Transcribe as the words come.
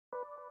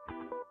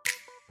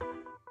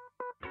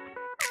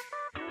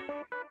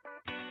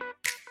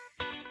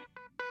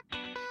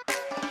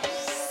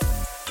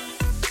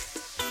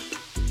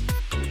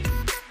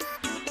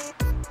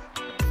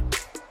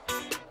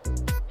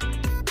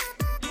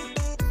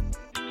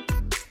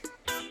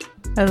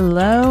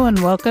Hello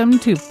and welcome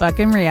to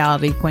Fucking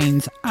Reality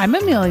Queens. I'm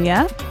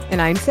Amelia.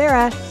 And I'm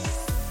Sarah.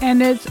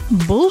 And it's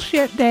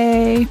bullshit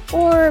day.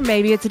 Or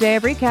maybe it's a day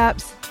of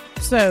recaps.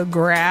 So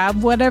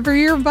grab whatever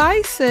your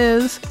vice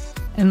is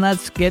and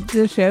let's get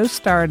the show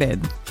started.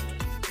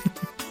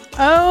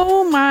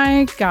 Oh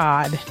my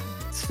God.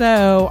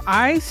 So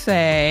I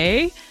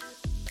say,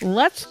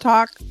 let's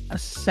talk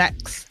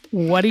sex.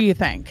 What do you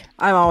think?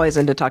 I'm always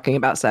into talking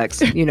about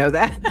sex. You know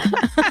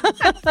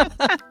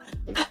that.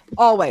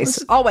 Always.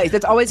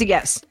 It's always a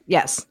yes.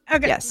 Yes.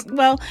 Okay. Yes.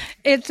 Well,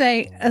 it's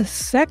a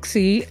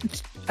sexy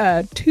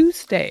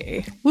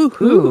Tuesday.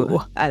 Woohoo. Ooh,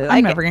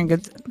 I'm never going to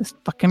get this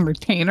fucking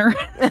retainer.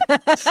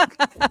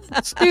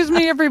 Excuse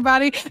me,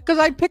 everybody. Because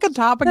I pick a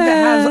topic that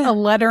has a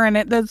letter in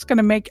it that's going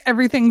to make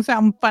everything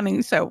sound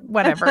funny. So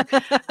whatever.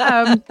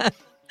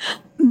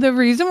 The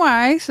reason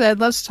why I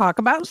said let's talk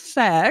about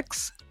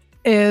sex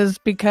is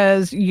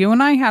because you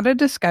and I had a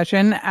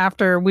discussion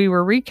after we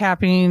were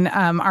recapping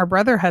our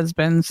brother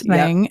husband's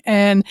thing. Yep.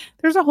 And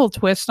there's a whole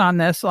twist on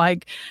this,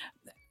 like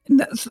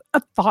that's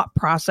a thought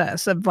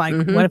process of like,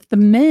 what if the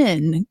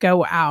men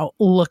go out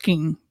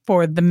looking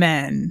for the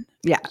men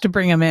to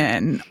bring them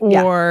in?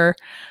 Or,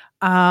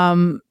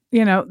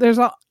 you know, there's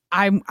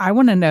I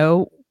want to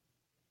know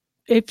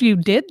if you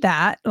did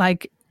that,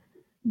 like,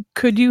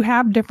 could you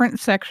have different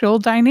sexual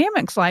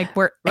dynamics, like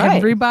where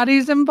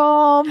everybody's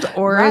involved,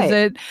 or is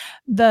it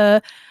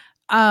the,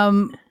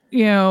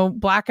 you know,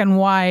 black and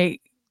white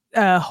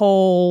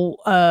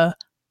whole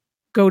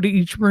go to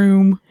each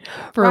room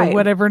for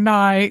whatever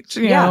night,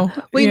 you know?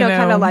 Well, you know,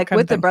 kind of like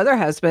with the brother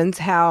husbands,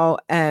 how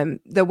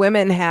the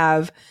women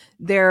have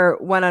their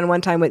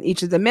one-on-one time with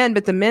each of the men,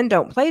 but the men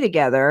don't play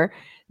together.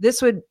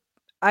 This would,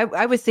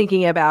 I was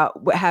thinking about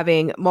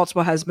having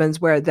multiple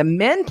husbands where the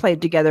men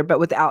played together,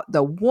 but without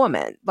the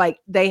woman. Like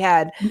they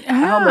had a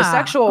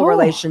homosexual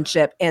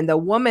relationship and the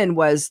woman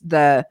was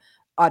the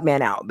odd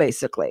man out,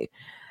 basically.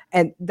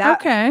 And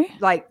that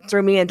like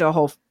threw me into a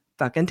whole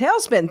fucking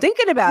tailspin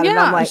thinking about it. And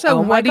I'm like,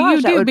 so what do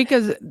you do?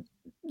 Because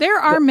there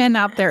are men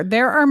out there.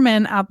 There are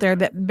men out there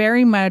that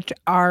very much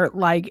are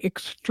like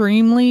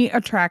extremely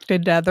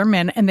attracted to other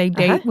men and they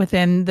date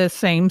within the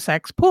same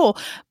sex pool.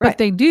 But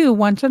they do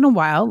once in a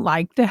while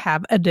like to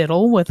have a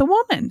diddle with a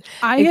woman.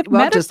 I have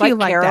met just a few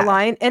like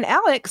Caroline and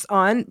Alex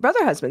on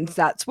Brother Husbands.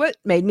 That's what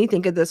made me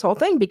think of this whole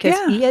thing because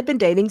he had been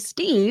dating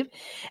Steve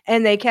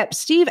and they kept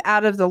Steve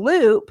out of the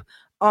loop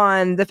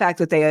on the fact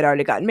that they had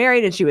already gotten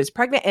married and she was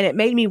pregnant. And it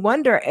made me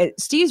wonder,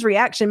 Steve's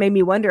reaction made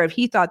me wonder if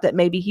he thought that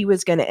maybe he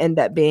was going to end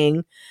up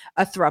being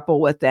a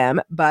throuple with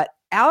them, but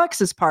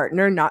Alex's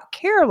partner, not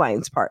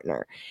Caroline's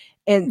partner.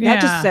 And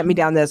that just sent me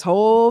down this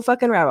whole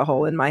fucking rabbit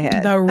hole in my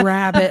head. The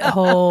rabbit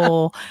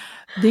hole,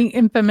 the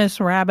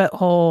infamous rabbit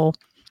hole.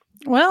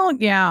 Well,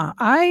 it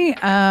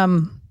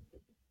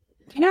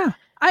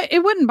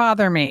wouldn't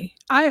bother me.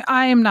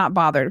 I am not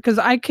bothered because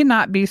I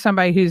cannot be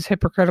somebody who's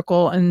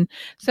hypocritical and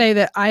say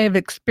that I have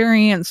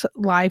experienced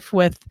life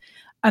with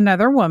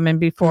another woman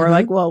before,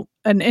 like, well,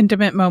 an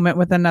intimate moment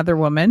with another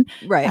woman.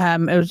 Right.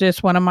 It was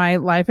just one of my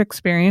life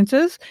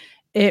experiences.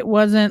 It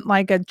wasn't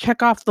like a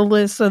check off the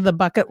list of the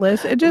bucket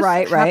list. It just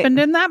happened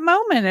in that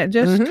moment. It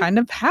just kind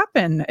of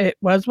happened. It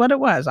was what it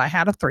was. I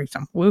had a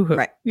threesome. Woohoo.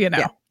 Right. You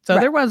know, so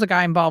there was a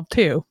guy involved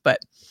too, but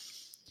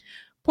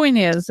point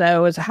is,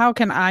 though, is how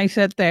can I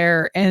sit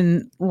there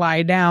and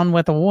lie down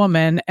with a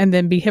woman and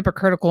then be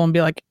hypocritical and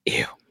be like,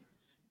 ew,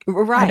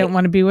 I don't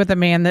want to be with a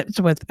man that's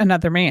with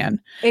another man.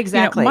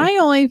 Exactly. You know, my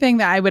only thing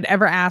that I would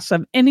ever ask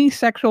of any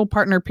sexual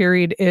partner,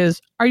 period,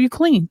 is, are you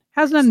clean?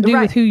 Has nothing to do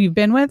with who you've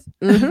been with.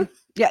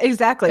 Yeah,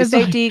 exactly. It's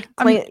safety,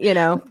 clean, you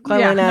know,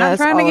 cleanliness. Not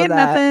trying to get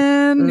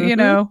nothing, you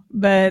know,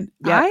 but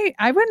I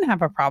wouldn't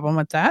have a problem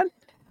with that.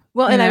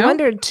 Well, and I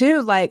wondered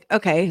too, like,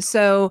 okay,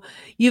 so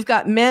you've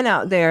got men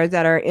out there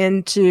that are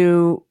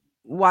into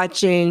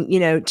watching, you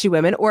know, two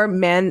women or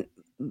men,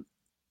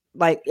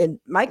 like in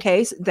my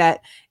case,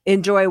 that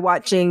enjoy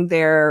watching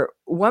their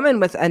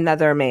woman with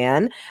another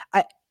man.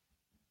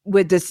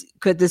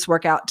 Could this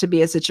work out to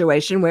be a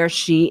situation where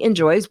she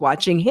enjoys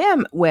watching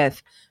him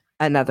with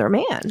another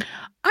man?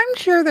 I'm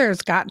sure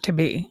there's got to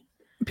be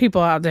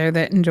people out there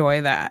that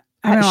enjoy that.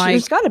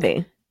 There's got to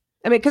be.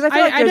 I mean, because I feel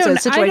like there's a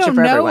situation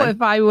for everyone. I don't know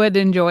if I would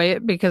enjoy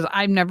it because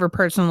I've never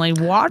personally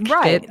watched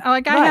it.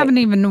 Like, I haven't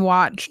even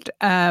watched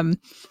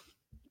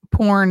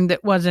porn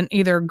that wasn't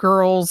either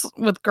girls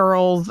with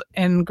girls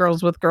and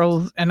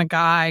a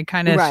guy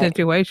kind of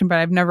situation, but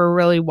I've never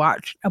really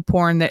watched a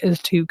porn that is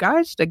two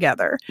guys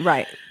together.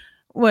 Right.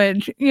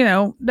 Which, you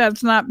know,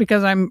 that's not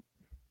because I'm,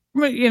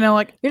 you know,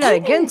 like, you're not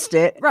against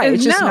it, right?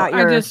 It's just not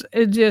your.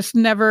 It just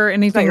never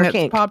anything that's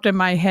kink. Popped in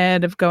my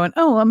head of going,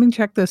 oh, let me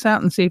check this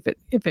out and see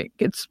if it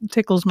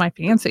tickles my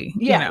fancy.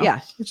 Yeah, you know? yeah.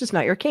 It's just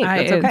not your kink.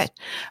 That's okay.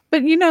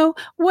 But you know,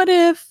 what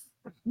if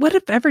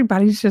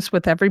everybody's just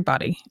with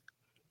everybody?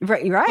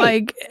 Right.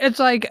 Like, it's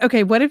like,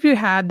 okay, what if you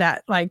had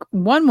that, like,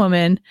 one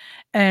woman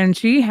and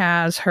she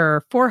has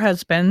her 4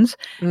 husbands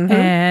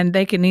and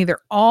they can either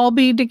all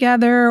be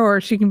together, or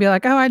she can be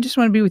like, oh, I just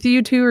want to be with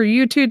you two, or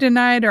you two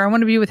tonight, or I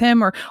want to be with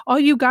him, or all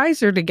you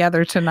guys are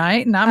together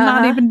tonight and I'm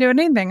not even doing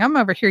anything. I'm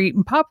over here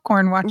eating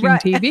popcorn, watching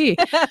TV.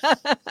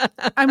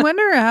 I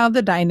wonder how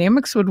the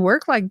dynamics would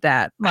work like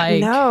that.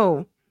 Like, I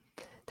know.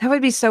 That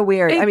would be so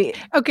weird. I mean,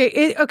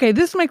 okay,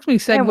 this makes me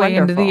segue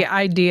into the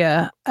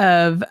idea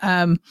of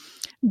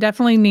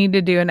definitely need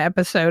to do an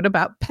episode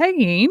about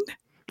pegging.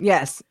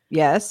 Yes.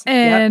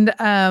 And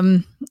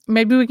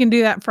maybe we can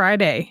do that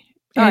Friday.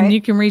 And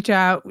you can reach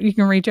out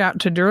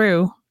to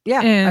Drew. Yeah,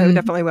 I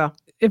definitely will.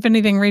 If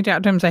anything, reach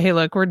out to him and say, hey,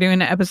 look, we're doing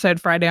an episode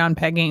Friday on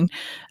pegging.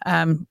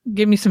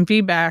 Give me some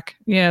feedback,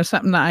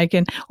 something that I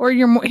can, or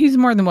he's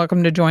more than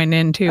welcome to join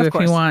in too, if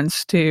he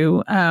wants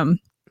to.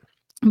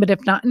 But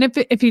if not, and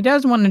if he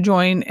does want to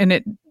join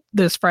and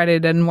this Friday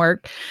doesn't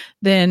work,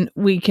 then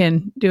we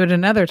can do it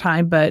another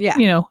time. But,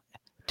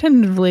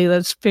 tentatively,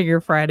 let's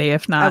figure Friday,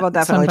 if not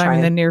sometime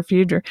in the near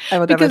future. I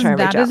will definitely try and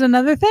reach out. That is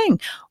another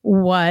thing.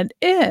 What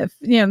if,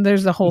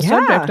 there's the whole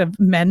subject of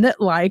men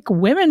that like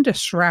women to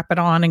strap it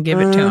on and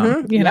give it to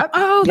them.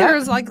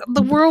 There's like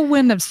the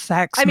whirlwind of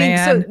sex, I mean,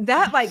 so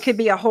that could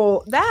be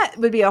that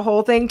would be a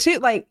whole thing too.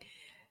 Like,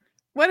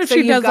 what if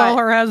she does all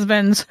her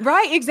husbands?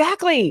 Right,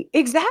 exactly.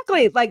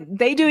 Like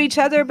they do each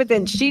other, but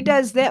then she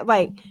does that.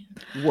 Like,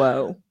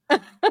 whoa.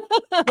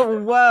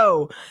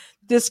 Whoa.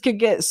 This could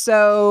get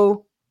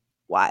so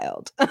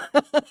wild.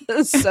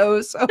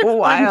 so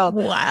wild.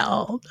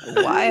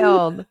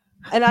 Wild.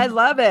 And I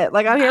love it.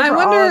 Like, I'm here for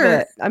all of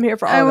it. I'm here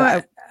for all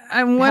of it.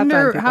 I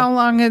wonder how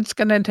long it's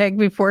going to take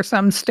before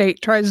some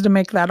state tries to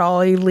make that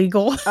all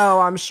illegal. Oh,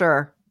 I'm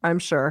sure.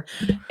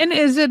 And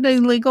is it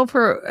illegal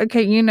for,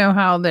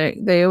 how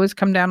they always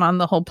come down on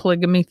the whole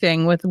polygamy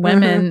thing with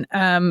women,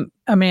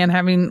 a man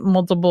having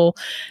multiple,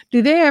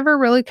 do they ever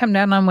really come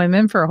down on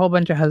women for a whole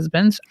bunch of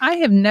husbands? I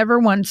have never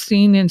once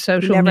seen in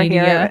social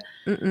media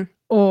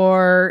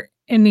or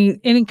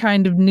any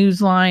kind of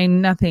news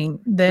line,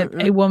 nothing, that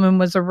a woman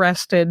was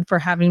arrested for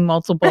having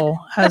multiple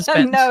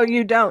husbands. No,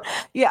 you don't.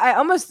 Yeah, I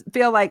almost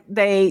feel like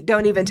they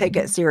don't even take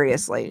it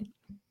seriously.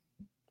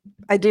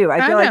 I do.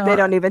 I feel like they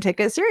don't even take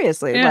it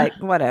seriously. Yeah. Like,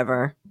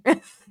 whatever.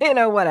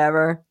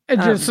 Whatever.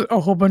 It's just a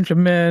whole bunch of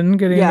men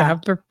getting to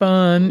have their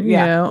fun.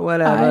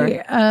 Whatever.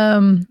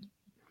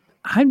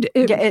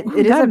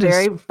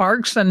 It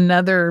sparks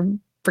another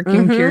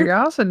freaking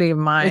curiosity of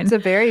mine.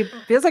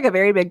 Feels like a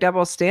very big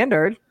double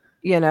standard,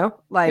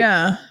 like,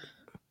 I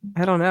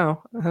don't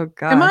know. Oh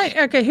gosh.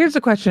 Here's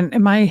the question.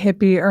 Am I a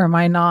hippie or am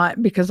I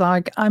not? Because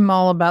I'm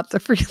all about the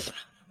free.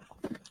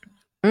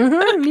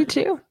 Me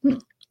too.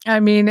 I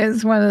mean,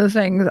 it's one of the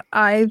things.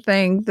 I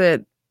think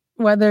that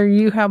whether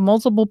you have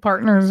multiple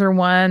partners or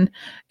one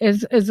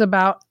is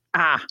about,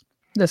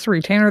 this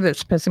retainer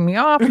that's pissing me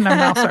off, and I'm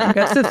now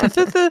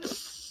starting to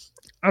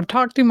I've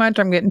talked too much.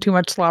 I'm getting too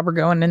much slobber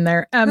going in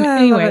there.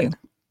 Anyway,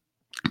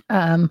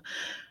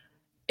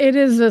 it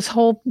is this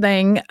whole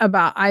thing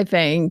about, I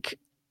think,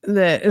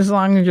 that as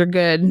long as you're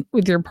good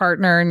with your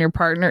partner and your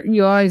partner,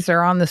 you always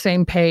are on the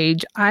same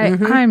page.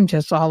 I'm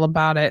just all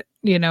about it.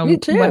 Me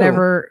too.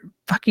 Whatever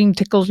fucking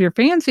tickles your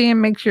fancy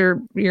and makes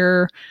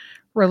your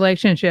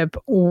relationship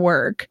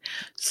work.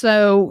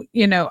 So,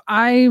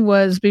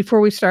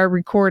 before we started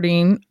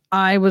recording,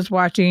 I was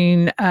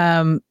watching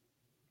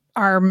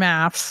our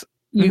Maths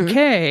UK,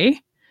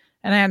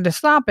 and I had to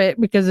stop it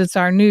because it's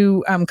our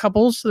new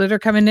couples that are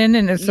coming in,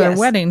 and it's their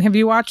wedding. Have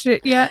you watched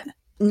it yet?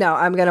 No,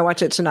 I'm going to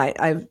watch it tonight.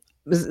 That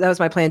was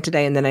my plan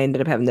today, and then I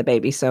ended up having the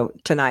baby. So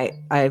tonight,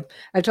 I've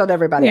told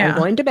everybody I'm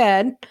going to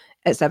bed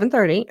at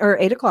 7:30 or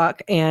 8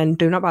 o'clock, and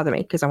do not bother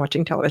me because I'm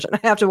watching television. I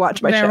have to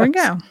watch my shows. There we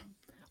go.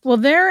 Well,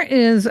 there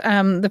is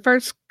the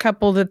first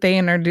couple that they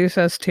introduce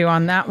us to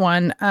on that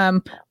one.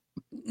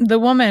 The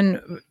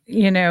woman,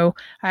 I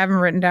haven't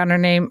written down her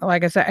name.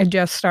 Like I said, I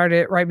just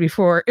started right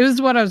before. It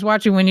was what I was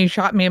watching when you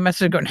shot me a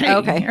message going,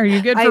 hey, are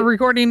you good for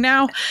recording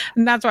now?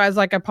 And that's why I was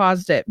like, I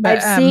paused it. But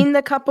I've seen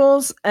the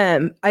couples.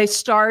 I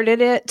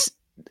started it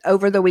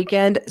over the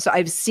weekend, so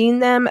I've seen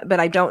them, but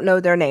I don't know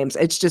their names.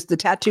 It's just the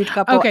tattooed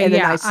couple and the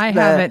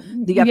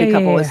yuppie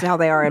couple is how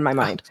they are in my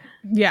mind.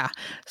 Yeah.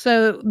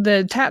 So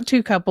the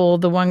tattoo couple,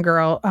 the one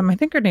girl, I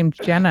think her name's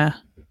Jenna.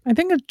 I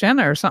think it's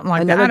Jenna or something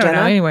like that. I don't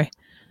know. Anyway,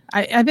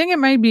 I think it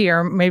might be,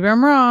 or maybe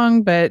I'm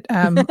wrong, but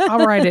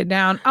I'll write it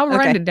down. I'll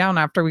write it down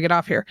after we get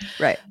off here.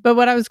 Right. But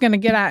what I was going to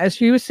get at is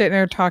she was sitting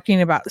there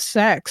talking about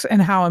sex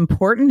and how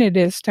important it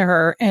is to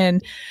her.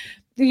 And,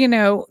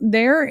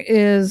 there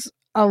is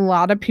a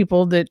lot of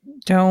people that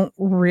don't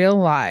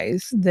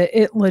realize that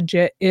it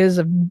legit is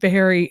a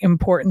very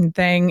important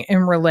thing in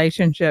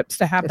relationships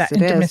to have that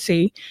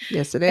intimacy.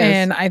 Yes, it is.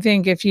 And I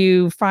think if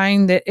you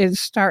find that it's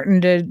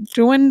starting to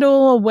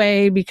dwindle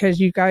away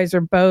because you guys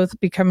are both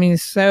becoming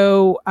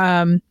so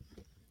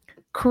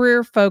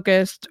career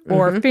focused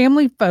or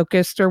family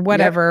focused or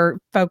whatever,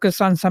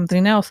 focused on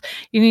something else,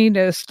 you need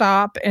to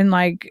stop and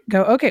like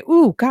go, okay,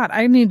 ooh, God,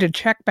 I need to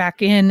check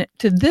back in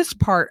to this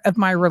part of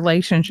my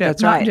relationship,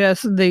 That's not right.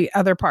 just the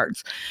other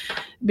parts.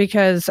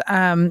 Because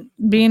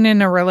being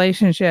in a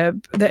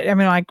relationship that, I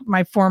mean, like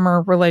my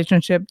former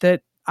relationship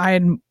that I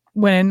had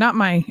went in, not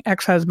my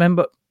ex-husband,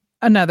 but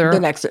another. The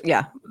next,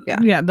 yeah.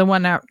 The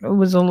one that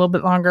was a little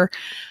bit longer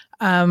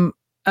of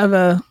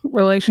a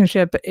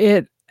relationship.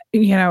 It,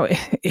 you know,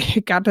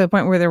 it got to the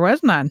point where there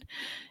was none,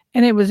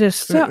 and it was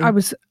just so I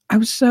was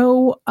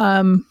so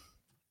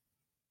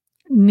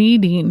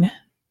needing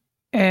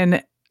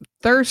and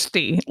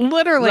thirsty,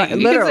 literally, Right,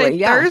 you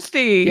could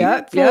say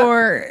thirsty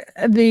for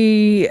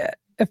the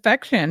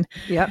affection.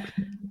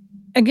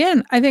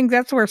 Again, I think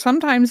that's where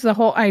sometimes the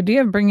whole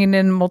idea of bringing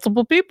in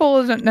multiple people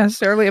isn't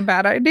necessarily a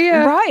bad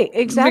idea. Right,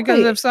 exactly.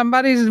 Because if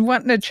somebody's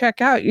wanting to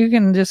check out, you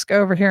can just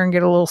go over here and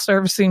get a little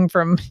servicing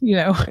from, you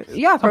know,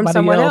 from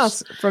someone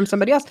else. From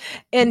somebody else.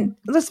 And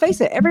let's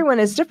face it, everyone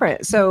is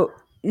different. So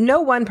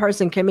no one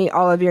person can meet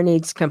all of your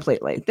needs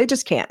completely. They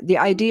just can't. The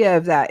idea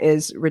of that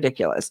is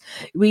ridiculous.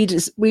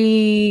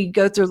 We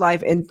go through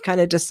life and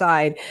kind of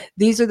decide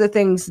these are the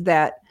things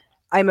that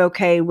I'm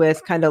okay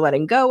with kind of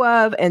letting go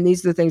of, and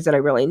these are the things that I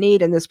really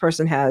need. And this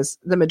person has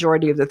the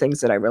majority of the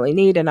things that I really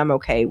need. And I'm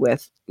okay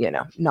with, you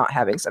know, not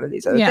having some of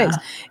these other things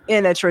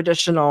in a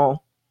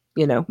traditional,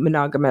 you know,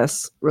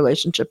 monogamous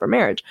relationship or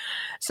marriage.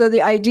 So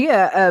the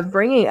idea of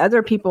bringing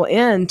other people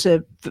in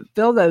to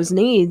fulfill those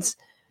needs,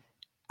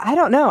 I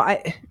don't know.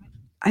 I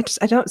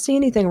don't see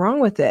anything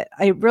wrong with it.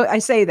 I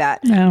say that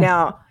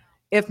now.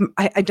 If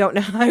I don't know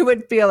how I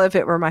would feel if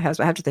it were my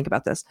husband. I have to think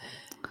about this.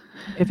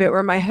 If it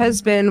were my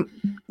husband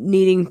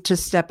needing to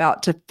step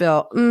out to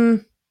fill,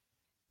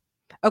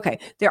 okay,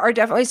 there are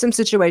definitely some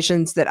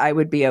situations that I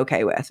would be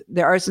okay with.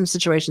 There are some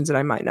situations that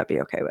I might not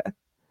be okay with.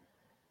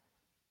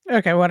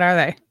 Okay, what are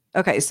they?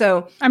 Okay,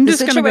 so I'm just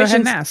going to go ahead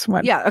and ask.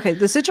 What? Yeah, okay,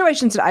 the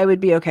situations that I would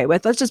be okay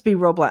with, let's just be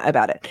real blunt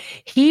about it.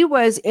 He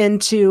was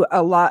into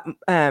a lot,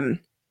 I'm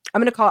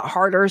going to call it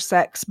harder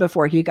sex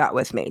before he got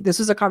with me. This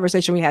was a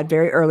conversation we had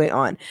very early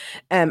on,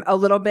 a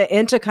little bit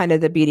into kind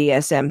of the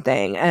BDSM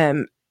thing,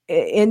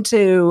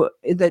 into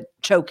the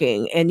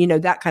choking and, you know,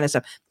 that kind of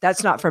stuff.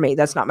 That's not for me.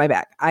 That's not my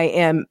bag. I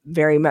am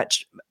very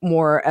much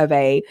more of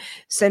a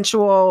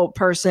sensual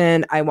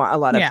person. I want a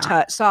lot of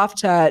touch, soft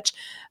touch,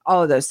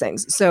 all of those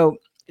things. So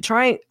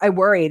I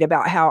worried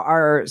about how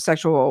our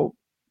sexual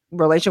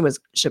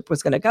relationship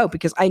was going to go,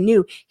 because I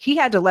knew he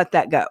had to let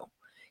that go.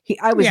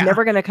 I was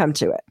never going to come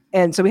to it.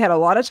 And so we had a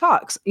lot of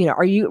talks, you know,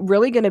 are you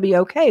really going to be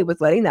okay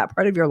with letting that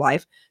part of your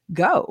life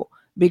go?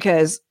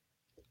 Because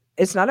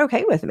it's not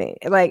okay with me.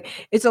 Like,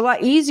 it's a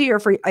lot easier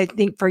I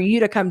think, for you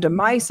to come to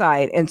my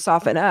side and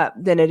soften up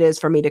than it is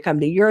for me to come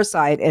to your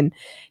side and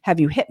have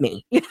you hit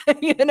me.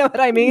 You know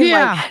what I mean?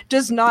 Yeah. Like,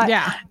 just not,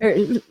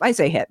 I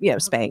say hit, you know,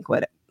 spank,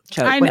 whatever.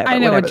 Choke, I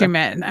know what you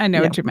meant. I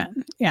know what you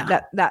meant.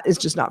 Yeah. That is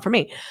just not for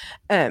me.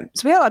 So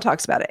we had a lot of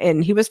talks about it,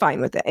 and he was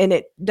fine with it. And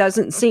it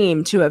doesn't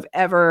seem to have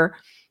ever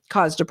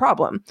caused a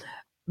problem.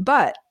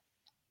 But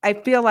I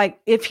feel like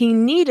if he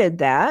needed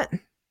that,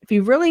 if he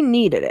really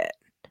needed it,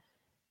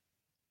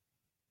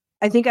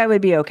 I think I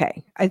would be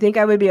okay. I think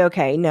I would be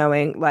okay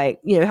knowing, like,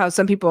 you know, how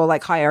some people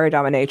like hire a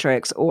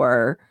dominatrix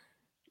or,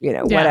 you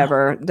know,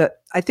 whatever.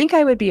 I think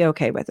I would be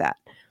okay with that.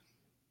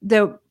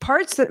 The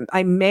parts that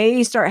I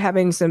may start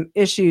having some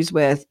issues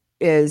with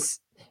is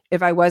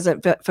if I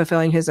wasn't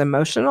fulfilling his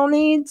emotional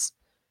needs.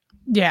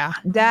 Yeah.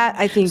 That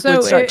I think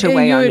would start to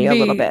weigh on me a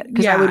little bit,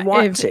 because I would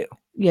want to,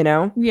 you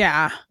know?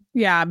 Yeah.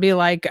 Yeah. Be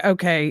like,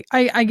 okay,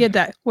 I get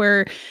that.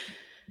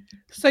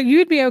 So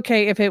you'd be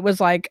okay if it was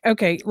like,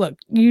 okay, look,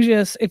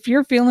 if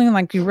you're feeling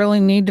like you really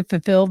need to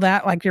fulfill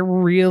that, like you're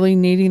really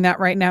needing that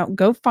right now,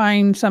 go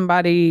find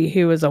somebody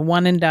who is a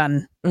one and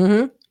done.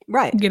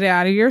 Right. Get it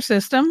out of your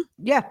system.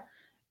 Yeah.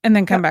 And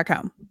then come back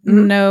home.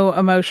 No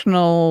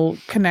emotional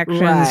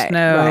connections.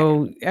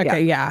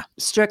 Okay. Yeah.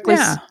 Strictly,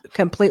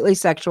 completely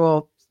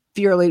sexual,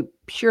 purely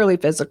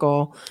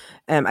physical.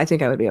 I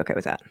think I would be okay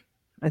with that.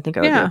 I think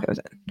I would be okay with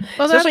it.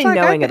 Well, especially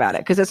knowing about it,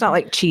 because it's not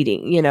like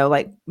cheating, you know,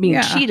 like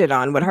being cheated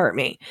on would hurt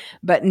me.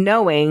 But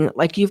knowing,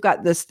 like, you've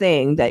got this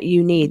thing that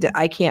you need that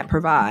I can't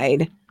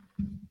provide.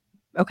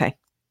 Okay.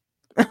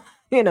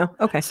 You know,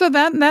 okay. So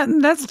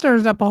that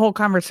stirs up a whole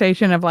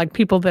conversation of like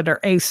people that are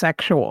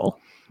asexual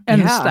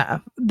and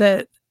stuff,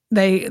 that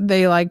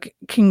they like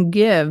can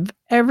give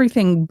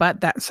everything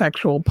but that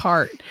sexual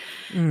part.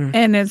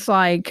 And it's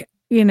like,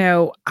 you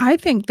know, I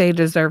think they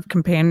deserve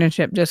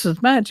companionship just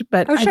as much,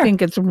 but I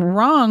think it's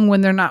wrong when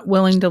they're not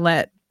willing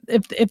to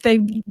if they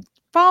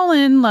fall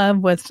in love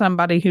with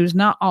somebody who's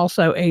not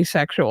also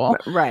asexual.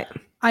 Right.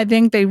 I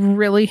think they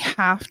really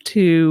have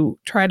to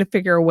try to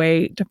figure a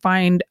way to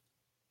find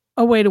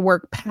a way to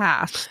work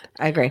past.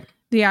 I agree.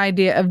 The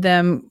idea of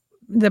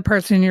the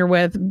person you're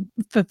with,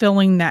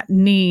 fulfilling that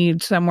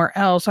need somewhere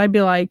else. I'd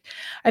be like,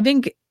 I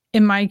think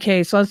in my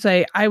case, let's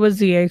say I was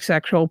the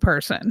asexual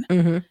person.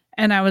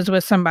 And I was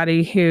with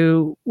somebody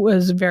who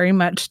was very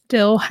much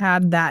still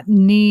had that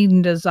need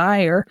and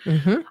desire.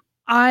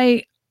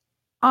 I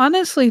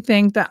honestly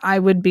think that I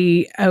would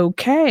be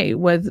okay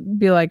with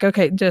be like,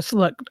 okay, just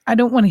look, I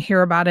don't want to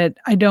hear about it.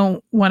 I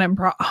don't want it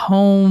brought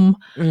home.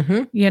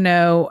 You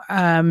know,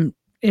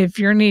 if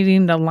you're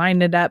needing to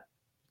line it up,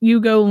 you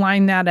go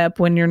line that up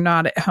when you're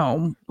not at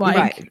home.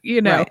 Like,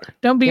 you know,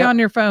 don't be on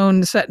your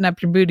phone setting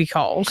up your booty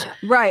calls.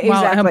 Right,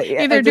 exactly.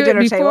 Either at the do dinner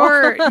it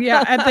before, table.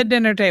 at the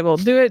dinner table.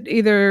 Do it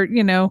either,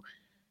 you know,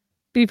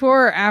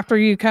 before or after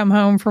you come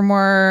home from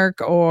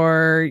work,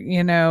 or,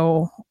 you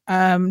know,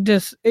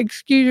 just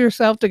excuse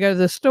yourself to go to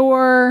the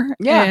store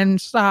and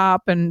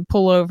stop and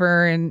pull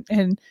over and,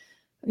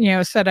 you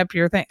know, set up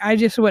your thing. I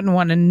just wouldn't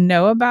want to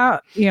know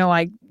about, you know,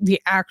 like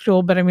the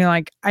actual, but I mean,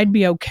 like, I'd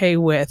be okay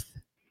with,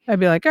 I'd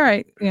be like, all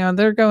right, you know,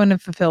 they're going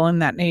and fulfilling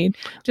that need.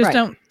 Just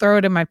don't throw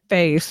it in my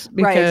face,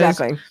 because,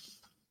 exactly.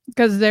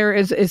 Because there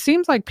is, it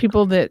seems like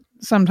people that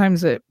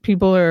sometimes that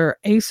people are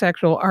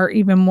asexual are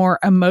even more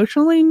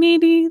emotionally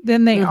needy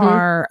than they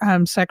are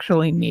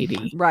sexually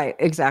needy. Right,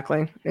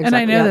 exactly. And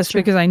I know this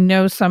because I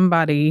know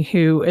somebody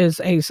who is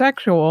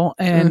asexual,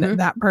 and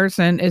that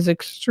person is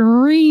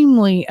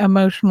extremely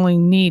emotionally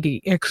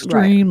needy,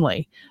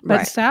 extremely.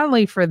 But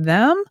sadly for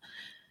them,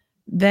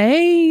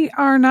 they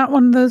are not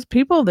one of those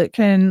people that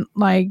can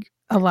like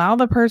allow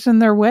the person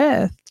they're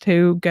with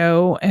to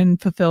go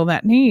and fulfill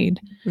that need.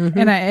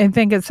 And I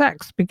think it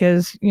sucks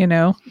because, you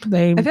know,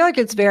 I feel like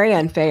it's very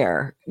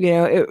unfair. You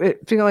know,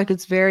 it feel like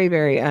it's very,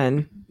 very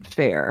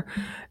unfair.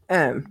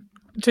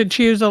 To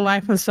choose a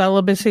life of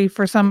celibacy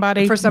for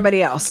somebody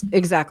else.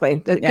 Exactly.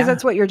 Because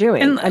that's what you're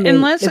doing. I mean,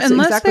 unless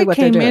exactly they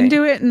came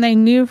into it and they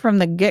knew from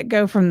the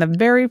get-go, from the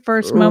very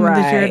first moment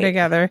that you're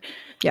together,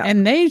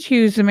 and they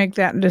choose to make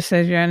that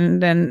decision,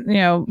 then, you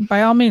know,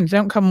 by all means,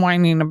 don't come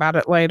whining about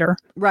it later.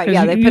 Right.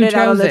 Yeah. They put it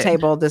out on the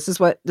table. This is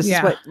what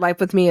life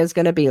with me is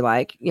going to be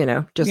like, you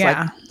know, just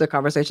like the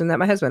conversation that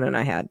my husband and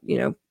I had, you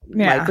know,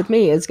 life with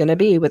me is going to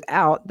be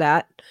without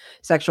that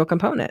sexual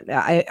component.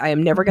 I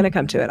am never going to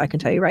come to it. I can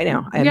tell you right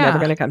now, I am never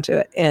going to come to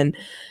it. And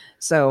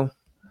so,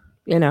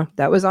 you know,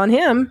 that was on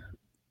him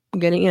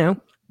getting, you know,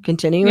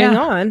 continuing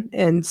on.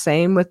 And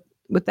same with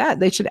that.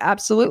 They should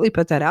absolutely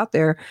put that out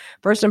there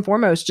first and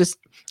foremost, just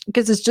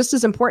because it's just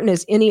as important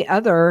as any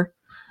other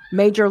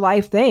major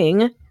life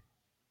thing.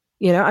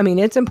 You know, I mean,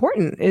 it's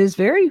important. It is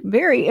very,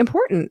 very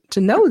important to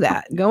know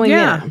that going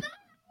in.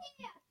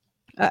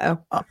 Uh-oh.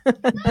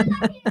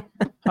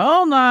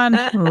 Hold on.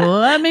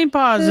 Let me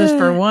pause this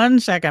for 1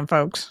 second,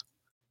 folks.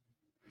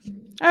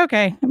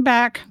 Okay, I'm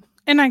back.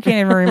 And I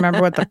can't even remember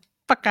what the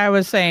fuck I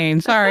was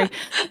saying. Sorry.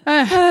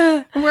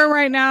 We're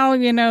right now,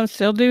 you know,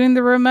 still doing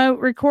the remote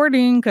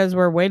recording because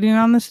we're waiting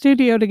on the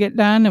studio to get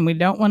done, and we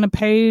don't want to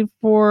pay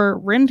for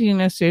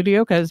renting a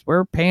studio because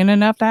we're paying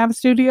enough to have a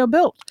studio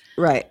built.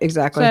 Right,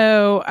 exactly.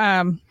 So,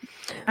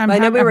 I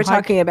know we were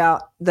talking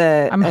about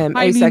the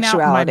asexuality.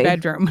 Out in my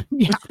bedroom.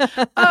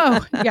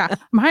 Oh, yeah.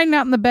 I'm hiding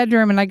out in the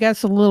bedroom, and I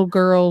guess the little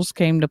girls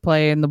came to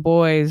play, and the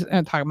boys,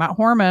 talking about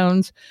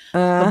hormones,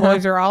 the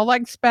boys are all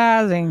like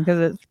spazzing because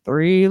it's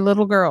 3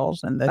 little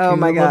girls and the 2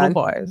 little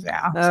boys.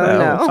 Yeah. Oh, so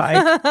no.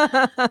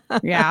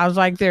 It's like, I was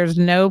like, there's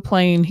no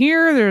playing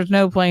here. There's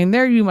no playing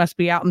there. You must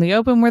be out in the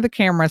open where the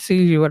camera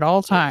sees you at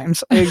all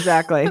times.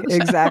 Exactly.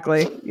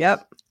 Exactly.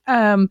 Yep.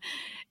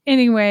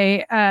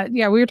 Anyway,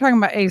 we were talking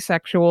about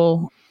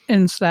asexual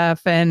and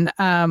stuff, and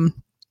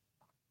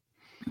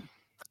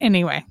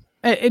anyway,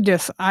 it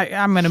just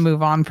I'm going to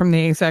move on from the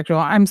asexual.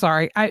 I'm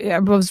sorry, I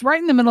was right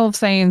in the middle of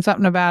saying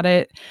something about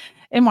it,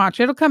 and watch,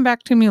 it'll come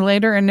back to me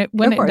later, and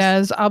when it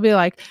does, I'll be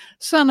like,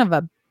 son of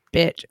a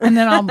bitch, and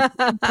then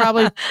I'll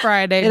probably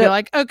Friday be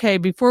like, okay,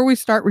 before we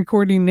start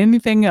recording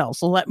anything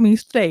else, let me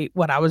state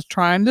what I was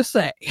trying to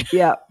say.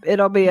 Yeah,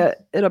 it'll be a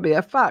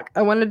fuck.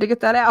 I wanted to get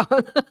that out.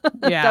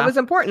 That was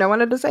important. I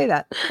wanted to say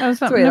that. That was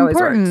something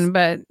important,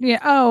 but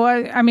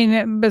I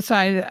mean,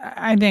 besides,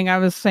 I think I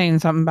was saying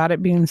something about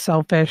it being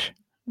selfish.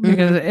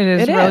 Because it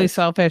is really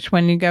selfish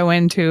when you go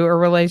into a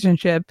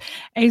relationship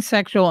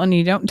asexual and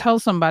you don't tell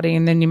somebody,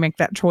 and then you make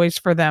that choice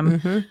for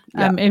them.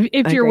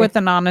 If you're with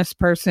an honest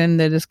person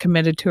that is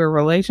committed to a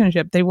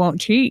relationship, they won't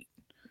cheat.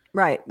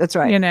 Right. That's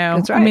right. You know,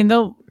 that's right. I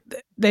mean,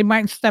 they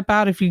might step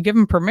out if you give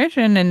them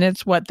permission and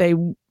it's what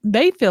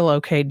they feel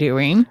okay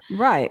doing.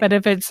 Right. But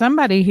if it's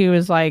somebody who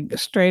is like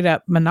straight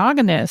up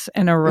monogamous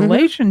in a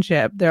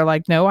relationship, they're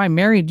like, no, I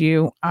married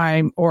you.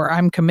 I'm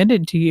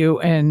committed to you.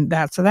 And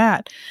that's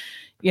that.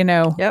 You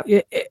know,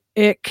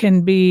 it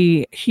can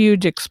be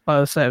huge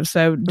explosive.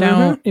 So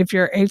don't, if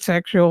you're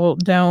asexual,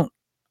 don't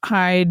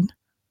hide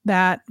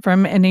that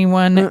from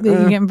anyone that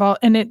you get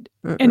involved in it.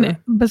 And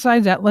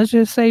besides that, let's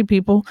just say,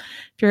 people,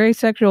 if you're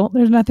asexual,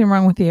 there's nothing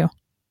wrong with you.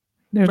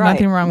 There's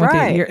nothing wrong with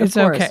you. It's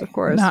okay. Of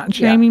course. Not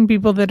shaming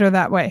people that are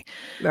that way.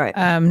 Right.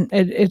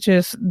 It's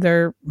just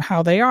they're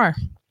how they are.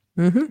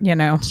 You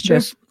know, it's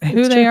just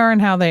who they are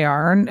and how they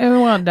are. And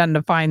it doesn't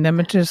define them.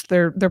 It's just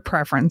their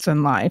preference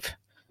in life.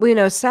 Well, you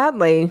know,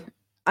 sadly,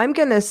 I'm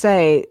going to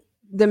say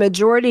the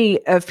majority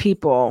of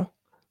people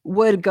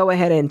would go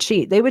ahead and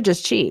cheat. They would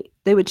just cheat.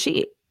 They would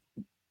cheat.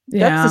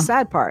 Yeah. That's the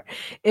sad part,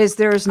 is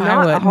there's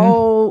not a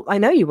whole, I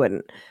know you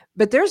wouldn't,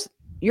 but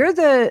you're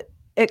the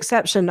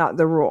exception, not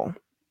the rule.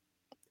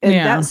 And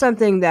that's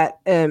something that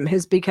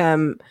has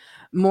become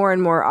more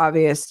and more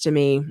obvious to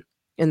me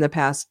in the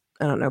past,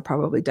 I don't know,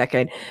 probably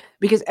decade,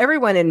 because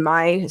everyone in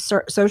my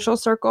social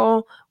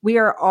circle, we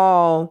are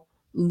all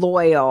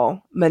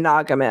loyal,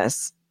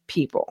 monogamous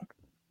people.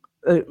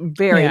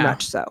 Very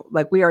much so.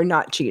 Like, we are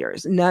not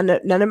cheaters. None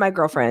of my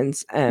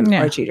girlfriends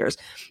are cheaters,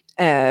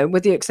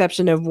 with the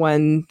exception of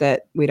one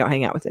that we don't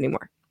hang out with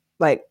anymore.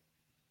 Like,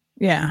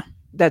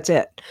 that's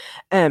it.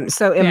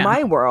 So in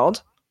my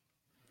world,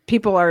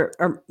 people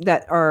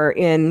that are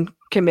in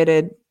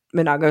committed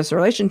monogamous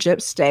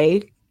relationships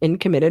stay in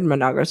committed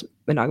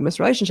monogamous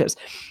relationships.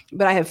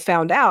 But I have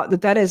found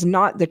out that is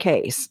not the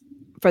case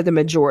for the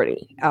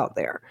majority out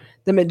there.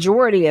 The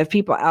majority of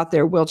people out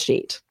there will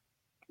cheat.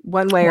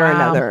 One way or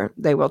another,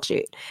 they will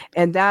cheat.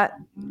 And that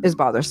is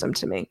bothersome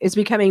to me. It's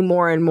becoming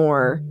more and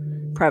more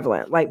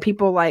prevalent. Like,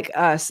 people like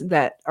us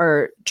that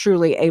are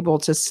truly able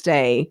to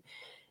stay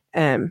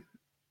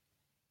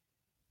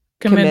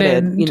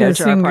committed, you know,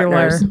 to our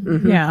partners.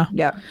 Mm-hmm.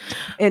 Yeah.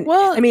 And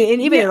well, I mean,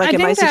 and even like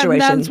in my situation,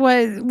 that's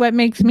what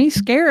makes me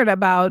scared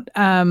about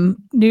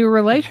new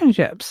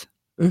relationships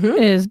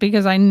is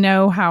because I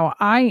know how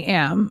I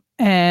am.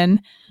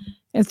 And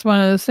it's one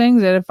of those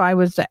things that if I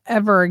was to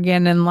ever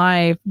again in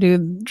life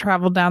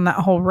travel down that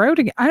whole road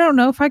again, I don't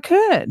know if I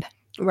could.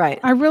 Right.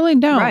 I really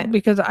don't,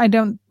 because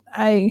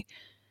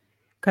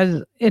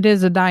because it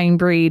is a dying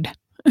breed.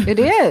 It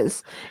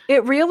is.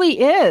 It really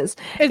is.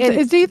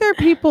 It's either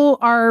people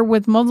are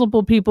with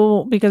multiple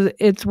people because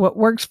it's what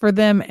works for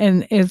them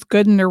and is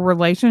good in their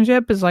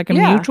relationship, is like a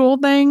mutual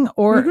thing,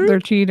 or they're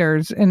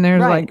cheaters. And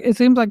there's like, it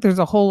seems like there's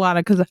a whole lot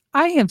of, because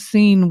I have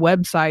seen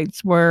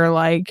websites where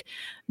like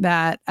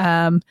that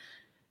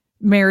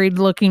married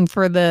looking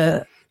for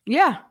the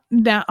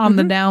down on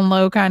the down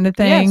low kind of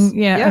thing.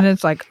 Yes. And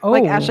it's like, oh,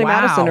 like Ashley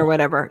Madison or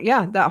whatever.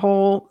 Yeah,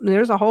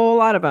 there's a whole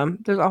lot of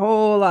them.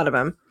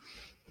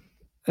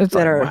 It's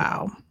like,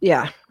 wow.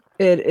 Yeah,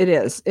 it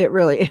is. It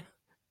really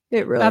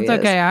That's is.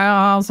 Okay.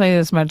 I'll say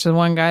this much. The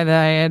one guy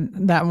that I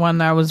had, that one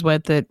that I was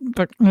with, I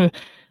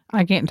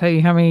can't tell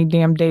you how many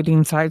damn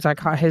dating sites I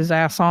caught his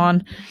ass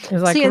on.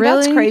 It's like, and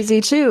really? That's crazy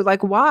too.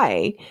 Like,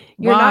 why?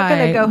 You're not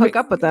going to go hook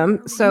up with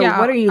them. So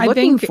what are you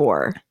looking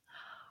for?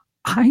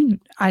 I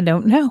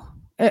don't know.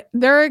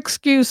 Their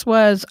excuse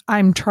was,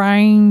 I'm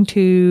trying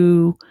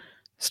to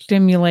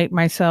stimulate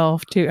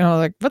myself to, and I was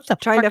like, what the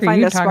trying fuck to are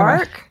find you a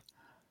spark? About?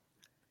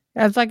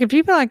 It's like, if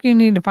you feel like you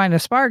need to find a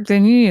spark,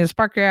 then you need to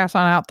spark your ass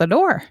on out the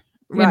door.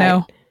 You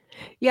know?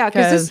 Yeah,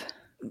 because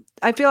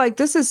I feel like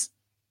this is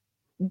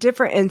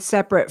different and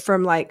separate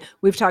from, like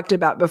we've talked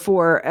about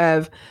before,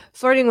 of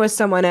flirting with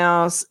someone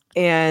else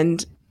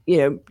and, you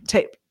know,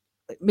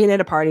 being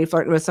at a party,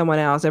 flirting with someone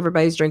else,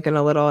 everybody's drinking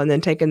a little, and then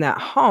taking that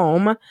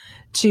home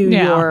to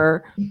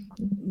your.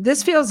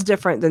 This feels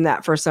different than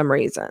that for some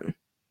reason.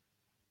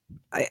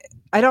 I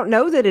don't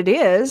know that it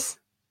is.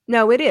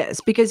 No, it is,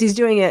 because he's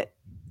doing it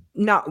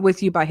not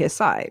with you by his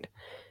side.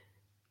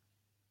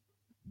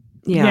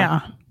 Yeah.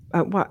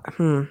 What?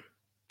 We're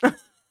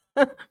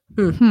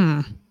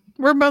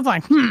both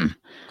like,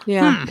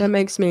 Yeah, that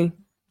makes me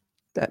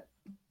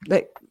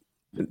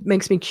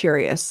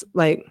curious.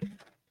 Like,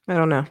 I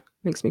don't know.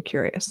 Makes me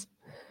curious.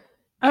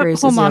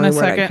 Hold on a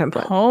second.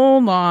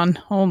 Hold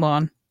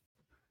on.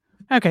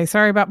 Okay,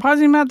 sorry about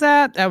pausing about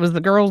that. That was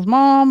the girl's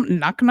mom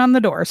knocking on the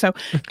door. So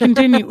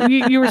continue.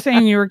 you were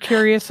saying you were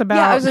curious about.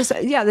 Yeah, I was just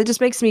that just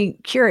makes me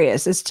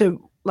curious as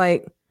to,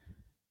 like,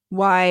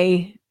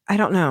 why. I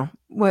don't know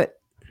what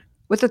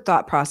the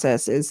thought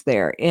process is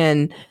there.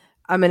 And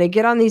I'm going to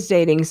get on these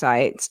dating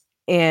sites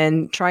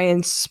and try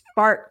and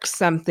spark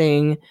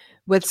something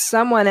with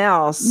someone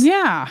else.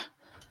 Yeah.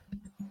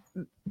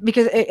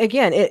 Because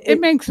again, it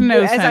makes no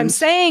sense. As I'm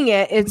saying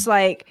it, it's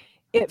like,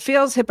 it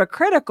feels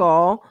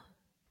hypocritical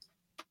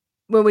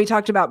when we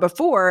talked about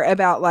before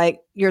about,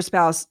 like, your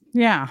spouse.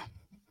 Yeah.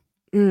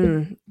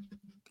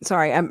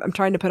 Sorry, I'm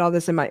trying to put all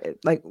this in my,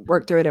 like,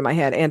 work through it in my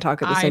head and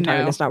talk at the same time,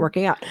 and it's not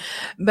working out.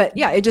 But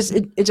yeah, it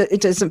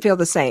doesn't feel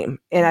the same.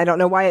 And I don't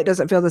know why it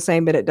doesn't feel the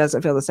same, but it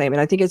doesn't feel the same. And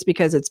I think it's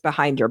because it's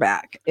behind your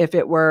back. If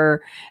it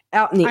were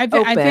out in the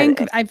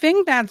open. I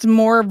think that's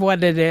more of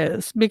what it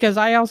is, because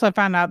I also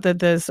found out that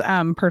this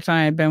person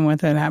I had been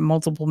with had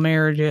multiple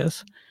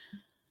marriages.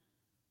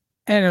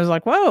 And it was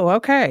like, whoa,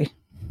 okay.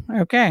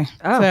 Oh.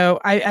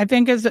 So I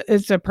think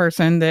it's a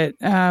person that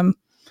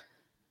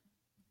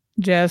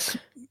just,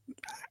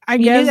 I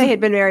guess, knew they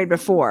had been married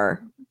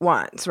before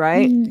once,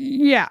 right?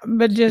 Yeah,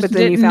 but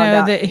didn't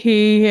know that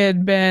he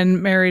had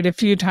been married a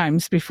few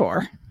times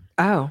before.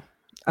 Oh,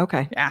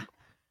 okay. Yeah.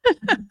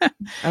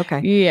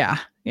 Okay.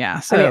 Yeah.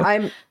 So I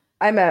mean,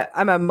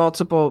 I'm a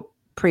multiple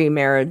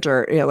pre-marriage,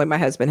 or, you know, like, my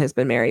husband has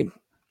been married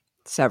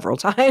several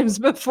times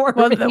before.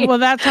 Well,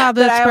 that's how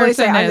this person always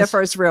say is. I'm the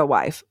first real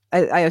wife.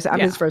 I'm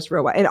his first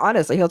real wife, and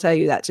honestly, he'll tell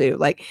you that too.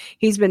 Like,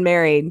 he's been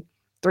married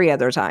 3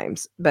 other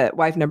times, but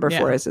wife number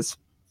 4 is his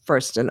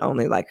first and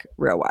only, like,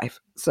 real wife.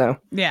 So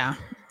yeah.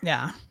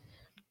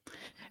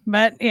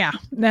 But yeah,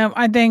 no,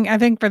 I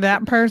think for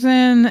that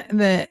person,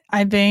 that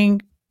I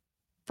think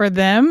for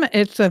them,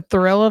 it's a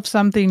thrill of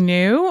something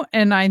new.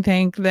 And I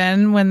think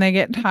then when they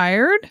get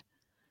tired,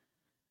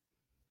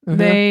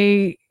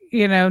 they,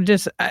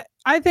 just,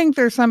 I think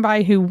there's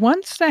somebody who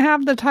wants to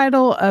have the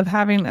title of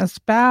having a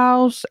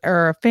spouse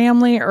or a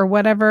family or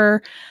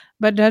whatever,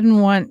 but doesn't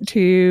want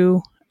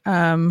to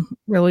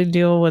really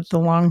deal with the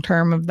long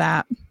term of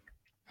that.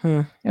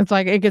 It's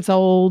like it gets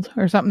old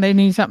or something. They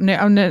need something new.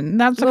 And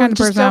that's the kind of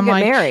person I'm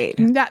like, married.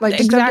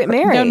 Just don't get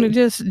married.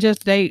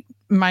 Just date,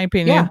 in my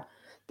opinion.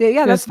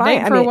 Yeah, that's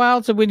fine. Date for a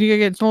while, so when you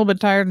get a little bit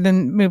tired,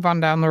 then move on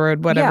down the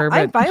road, whatever.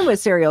 Yeah, I'm fine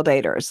with serial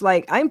daters.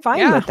 Like, I'm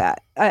fine with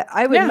that.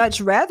 I would much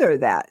rather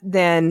that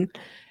than,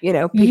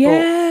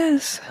 people,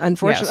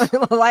 unfortunately,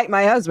 like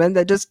my husband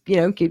that just,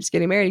 keeps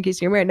getting married and keeps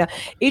getting married. Now,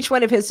 each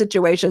one of his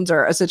situations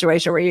are a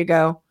situation where you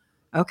go,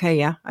 okay,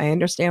 yeah, I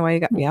understand why you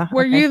got,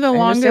 Were you the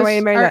longest?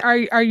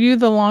 Are you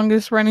the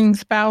longest running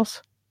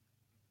spouse?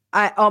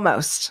 I'm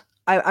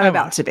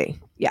about to be.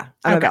 Yeah,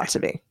 I'm about to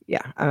be.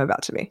 Yeah, I'm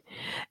about to be.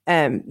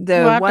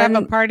 We'll have to have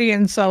a party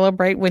and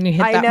celebrate when you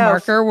hit that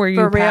marker where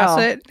you pass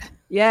it.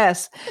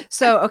 Yes.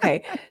 So,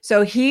 okay.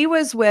 So he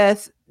was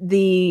with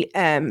the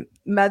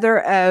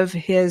mother of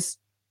his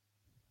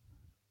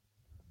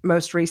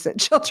most recent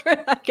children,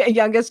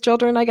 youngest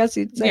children, I guess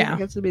you'd say. Yeah. I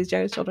guess it'd be his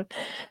youngest children,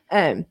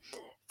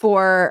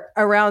 for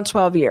around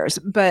 12 years.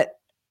 But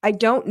I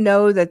don't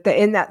know that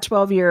in that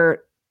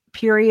 12-year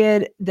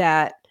period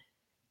that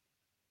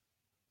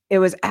it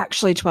was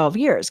actually 12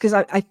 years. Because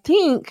I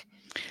think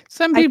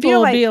some people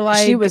will be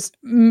like, she was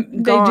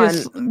they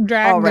just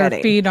drag their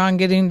feet on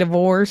getting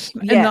divorced.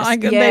 Yes,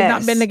 and they've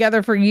not been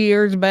together for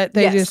years, but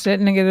they just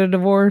didn't get a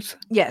divorce.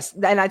 Yes.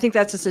 And I think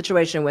that's the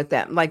situation with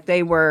them. Like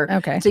they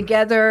were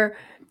together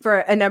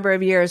for a number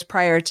of years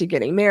prior to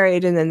getting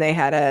married. And then they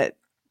had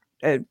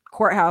a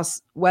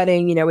courthouse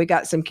wedding. We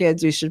got some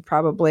kids. We should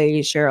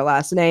probably share a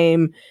last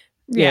name.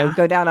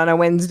 Go down on a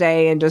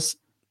Wednesday and just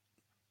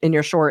in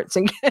your shorts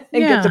and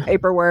get the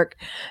paperwork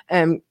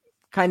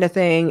kind of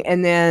thing.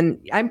 And then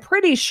I'm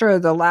pretty sure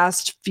the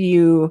last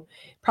few,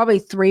 probably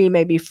 3,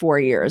 maybe 4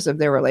 years of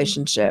their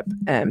relationship,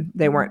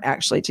 they weren't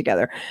actually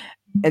together.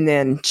 And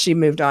then she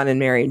moved on and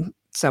married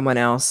someone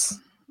else.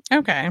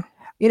 Okay.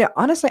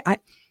 Honestly,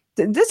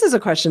 this is a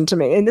question to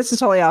me, and this is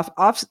totally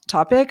off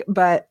topic,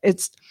 but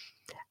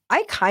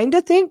I kind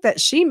of think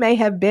that she may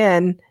have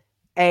been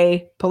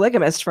a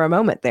polygamist for a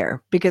moment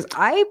there, because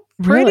I'm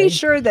pretty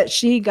sure that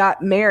she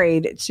got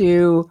married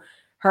to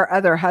her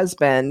other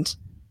husband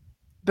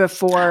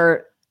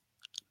before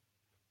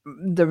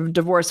the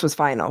divorce was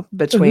final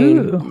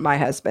between my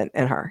husband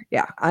and her.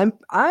 Yeah, I'm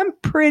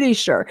pretty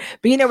sure.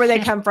 But where they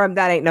come from,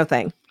 that ain't no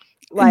thing.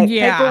 Like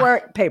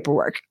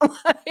paperwork.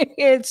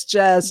 It's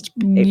just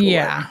paperwork.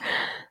 Yeah.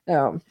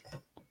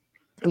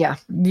 Yeah.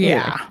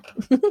 Yeah.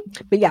 Anyway.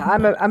 But yeah,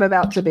 I'm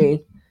about to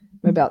be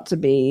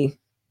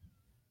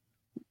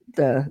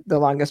the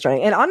longest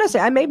running. And honestly,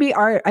 I may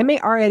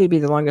already be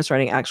the longest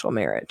running actual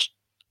marriage.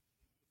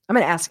 I'm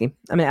going to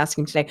ask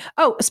him today.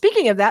 Oh,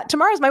 speaking of that,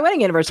 tomorrow's my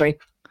wedding anniversary.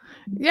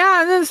 Yeah,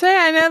 I was going to say,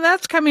 I know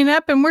that's coming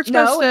up and we're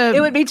supposed to.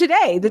 It would be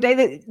today, the day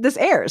that this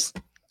airs.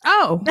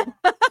 Oh.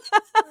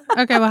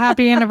 Okay, well,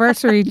 happy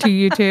anniversary to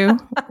you two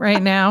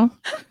right now.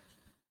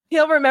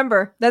 He'll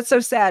remember. That's so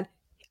sad.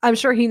 I'm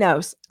sure he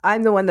knows.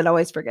 I'm the one that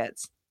always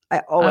forgets. I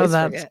always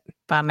forget.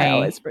 Funny. I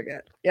always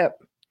forget.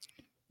 Yep.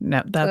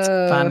 No, that's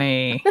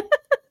funny.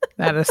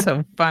 That is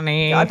so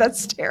funny. God,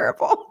 that's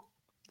terrible.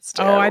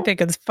 Oh, I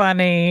think it's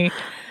funny.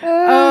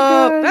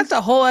 Oh, that's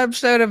a whole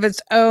episode of its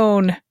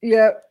own.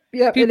 Yep.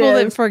 People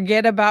that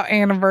forget about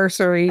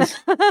anniversaries.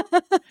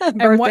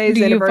 And what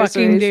do you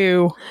fucking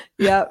do?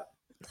 Yep.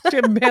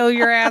 To bail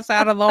your ass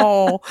out of the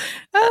hole.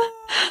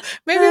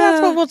 Maybe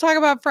that's what we'll talk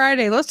about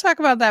Friday. Let's talk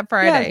about that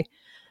Friday.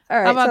 Yeah.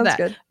 All right. How about that?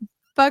 Good.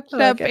 Fucked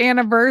up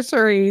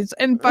anniversaries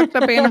and fucked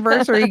up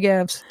anniversary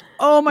gifts.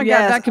 Oh my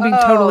God, that could be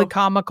totally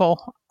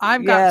comical.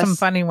 I've got some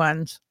funny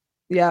ones.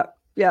 Yep.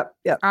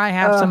 I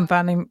have some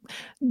funny,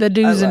 the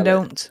do's and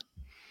don'ts.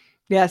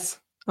 Yes.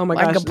 Oh my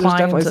gosh, there's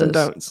definitely some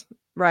don'ts.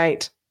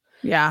 Right.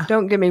 Yeah.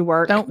 Don't give me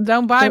work.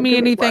 Don't buy me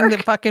anything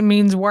that fucking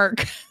means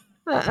work.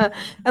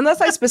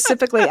 Unless I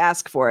specifically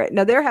ask for it.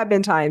 Now, there have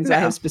been times I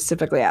have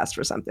specifically asked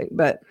for something,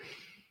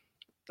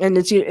 and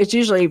it's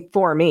usually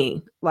for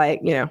me.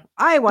 Like,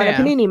 I want a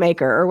panini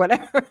maker or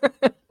whatever.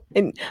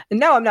 and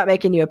no, I'm not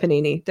making you a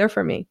panini. They're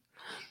for me.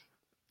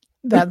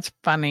 That's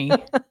funny.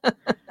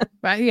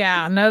 But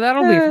yeah, no,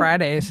 that'll be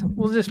Fridays.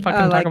 We'll just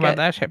fucking talk about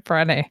that shit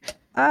Friday.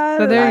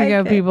 So there you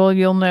go, people.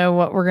 You'll know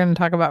what we're going to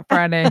talk about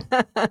Friday.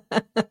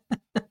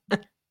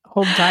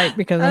 Hold tight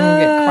because I'm going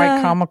to get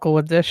quite comical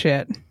with this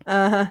shit.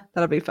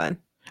 That'll be fun.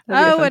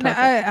 And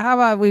how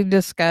about we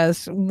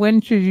discuss when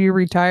should you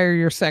retire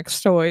your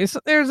sex toys?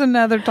 There's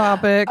another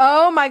topic.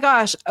 Oh my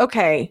gosh.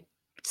 Okay.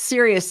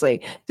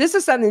 Seriously, this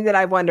is something that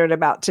I've wondered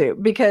about too,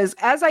 because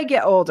as I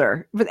get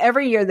older, with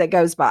every year that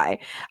goes by,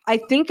 I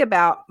think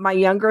about my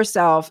younger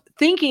self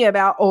thinking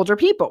about older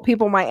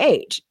people my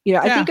age.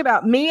 I think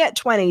about me at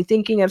 20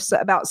 thinking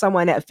about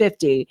someone at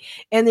 50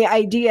 and the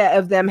idea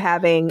of them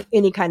having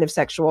any kind of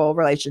sexual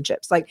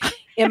relationships. Like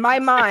in my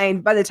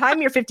mind, by the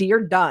time you're 50,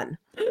 you're done.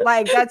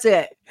 Like that's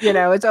it.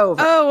 It's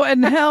over. Oh,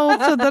 and hell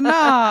to the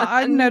nah.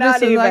 I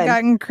noticed as I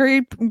got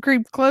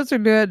creep closer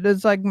to it,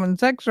 it's like when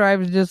sex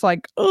drive is just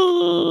like,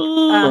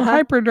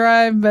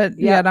 hyperdrive, but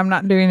yet I'm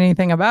not doing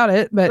anything about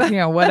it. But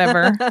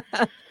whatever.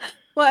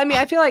 Well, I mean,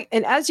 I feel like,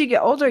 and as you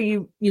get older,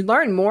 you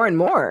learn more and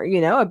more,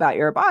 about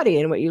your body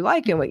and what you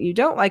like and what you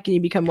don't like, and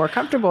you become more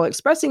comfortable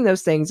expressing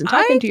those things and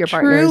talking to your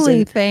partners. I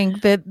truly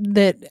think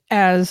that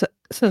as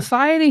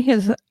society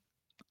has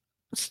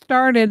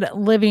started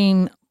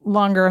living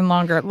longer and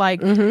longer,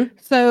 like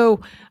so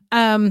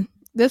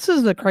this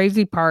is the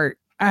crazy part.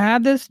 I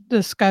had this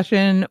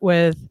discussion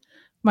with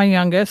my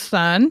youngest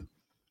son,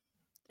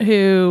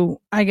 who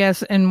I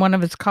guess in one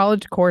of his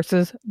college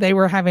courses they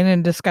were having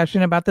a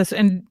discussion about this.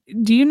 And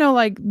do you know,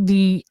 like,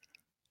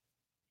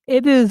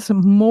 it is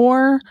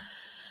more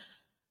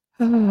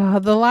the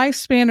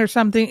lifespan or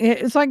something,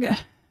 it's like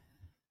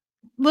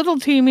little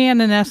T-man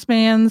and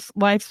S-man's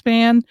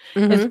lifespan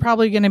is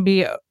probably going to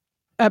be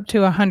up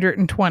to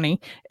 120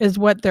 is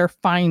what they're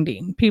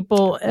finding.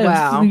 People,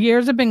 as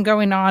years have been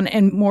going on,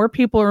 and more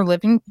people are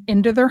living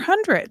into their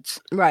hundreds.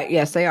 Right.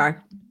 Yes, they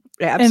are.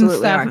 They absolutely and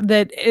stuff are.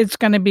 That it's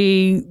going to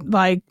be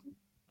like,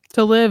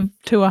 to live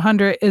to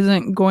 100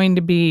 isn't going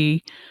to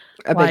be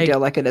a big deal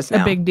like it is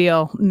now. A big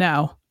deal.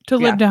 No. To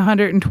live to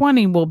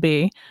 120 will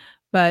be,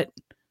 but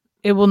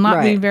it will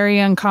not be very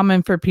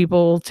uncommon for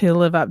people to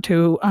live up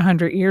to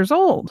 100 years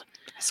old.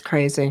 It's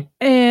crazy.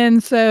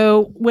 And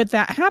so with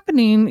that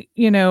happening,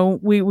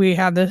 we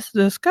had this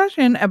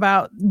discussion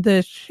about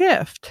the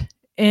shift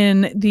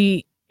in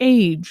the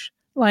age.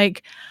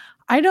 Like,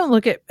 I don't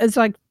look at, it's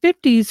like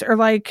 50s are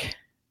like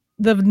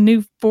the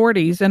new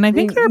 40s. And I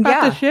think they're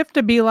about to shift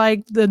to be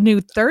like the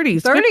new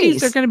 30s.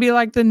 50s are going to be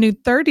like the new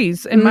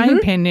 30s, in my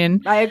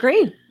opinion. I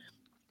agree.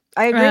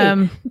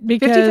 Because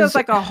 50 feels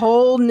like a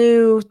whole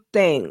new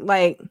thing.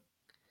 Like,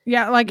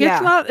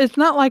 it's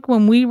not like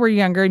when we were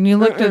younger and you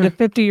looked at a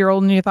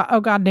 50-year-old and you thought, oh,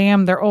 God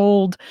damn, they're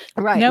old.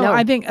 Right. No,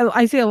 I think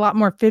I see a lot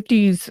more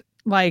 50s,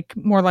 like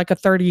more like a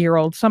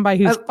 30-year-old,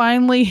 somebody who's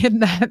finally hit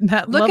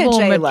that level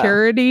of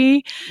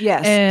maturity.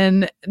 Yes.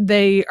 And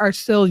they are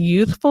still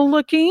youthful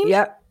looking.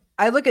 Yep.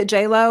 I look at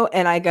J-Lo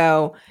and I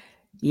go,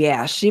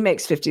 yeah, she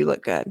makes 50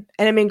 look good.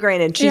 And I mean,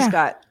 granted, she's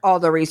got all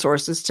the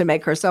resources to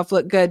make herself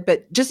look good,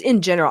 but just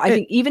in general, I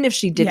think even if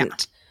she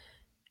didn't,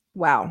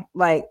 wow,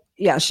 like,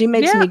 she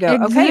makes me go,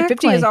 okay,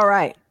 50 is all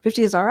right.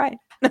 50 is all right.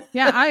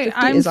 Yeah,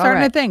 I'm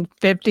starting to think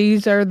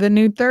 50s are the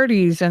new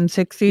 30s and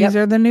 60s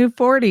are the new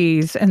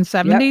 40s and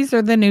 70s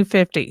are the new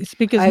 50s.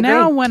 Because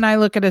now when I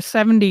look at a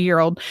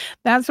 70-year-old,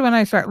 that's when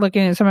I start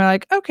looking at somebody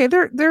like, okay,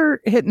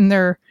 they're hitting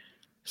their,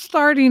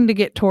 starting to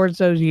get towards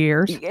those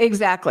years.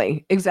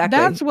 Exactly.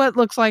 That's what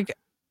looks like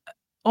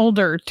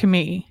older to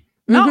me.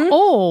 Not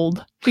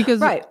old, because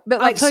but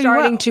like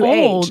starting to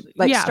age.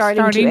 Like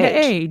starting to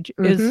age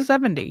is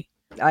 70.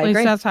 I agree. At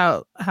least that's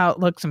how it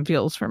looks and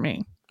feels for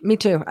me. Me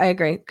too. I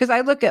agree. Because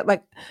I look at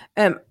like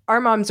our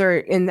moms are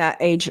in that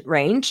age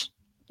range.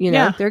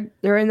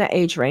 They're in that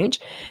age range,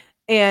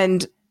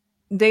 and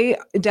they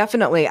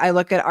definitely. I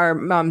look at our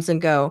moms and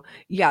go,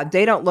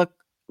 they don't look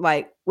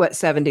like what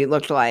 70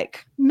 looked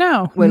like.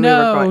 No, when we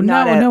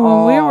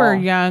were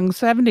young,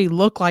 70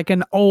 looked like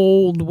an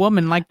old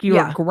woman, like you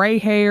were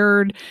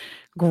gray-haired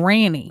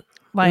granny.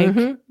 Like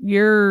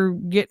you're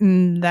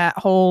getting that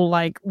whole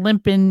like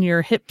limping,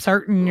 your hips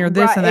hurting, your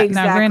this and that.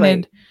 Exactly. Now,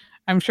 granted,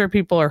 I'm sure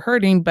people are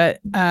hurting,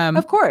 but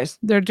of course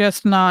they're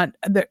just not.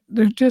 They're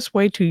just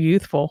way too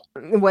youthful.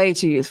 Way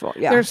too youthful.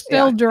 Yeah, they're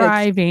still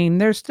driving.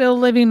 They're still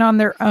living on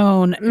their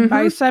own.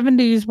 By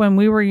 70s, when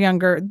we were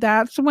younger,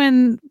 that's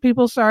when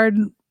people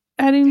started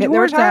heading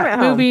towards that,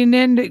 moving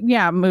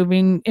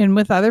in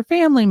with other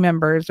family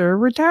members or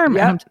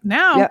retirement homes.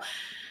 Now,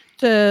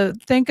 to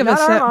think of a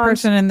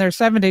person in their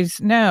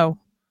 70s, no.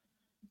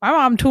 My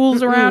mom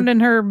tools around in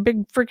her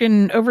big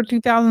freaking over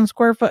 2,000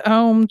 square foot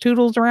home,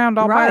 toodles around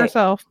all by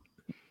herself.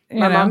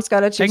 My mom's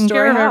got a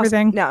two-story house.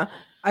 Everything. No,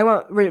 I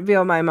won't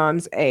reveal my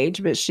mom's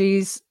age, but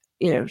she's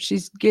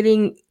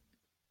getting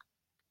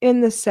in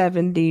the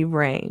 70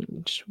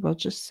 range. We'll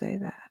just say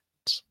that.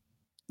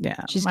 Yeah,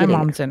 my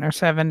mom's in her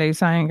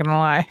 70s. I ain't gonna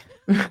lie.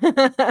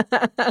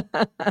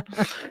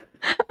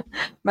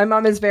 My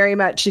mom is very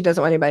much, she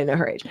doesn't want anybody to know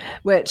her age,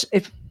 which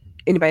if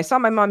anybody saw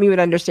my mom, you would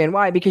understand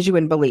why, because you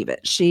wouldn't believe it.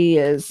 She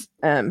is,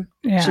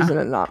 she's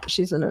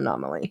an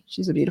anomaly.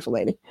 She's a beautiful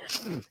lady.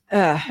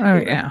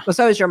 Well,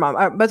 so is your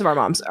mom. Both of our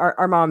moms.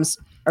 Our moms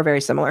are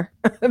very similar.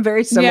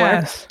 Very similar.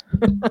 Yes.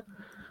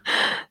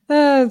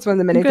 It's one of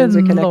the many things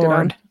we connected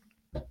on.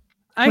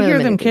 I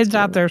hear them kids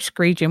out there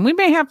screeching. We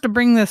may have to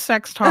bring this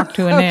sex talk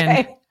to an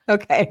end.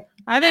 Okay.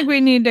 I think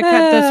we need to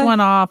cut this one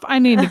off. I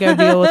need to go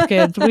deal with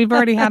kids. We've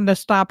already had to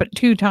stop it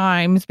 2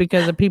 times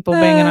because of people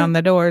banging on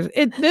the doors.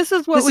 This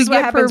is what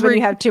happens when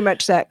you have too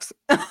much sex.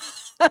 This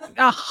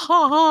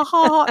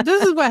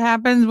is what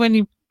happens when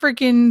you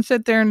freaking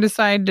sit there and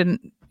decide to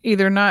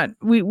either not.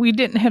 We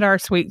didn't hit our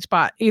sweet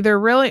spot. Either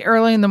really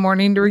early in the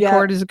morning to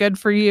record is good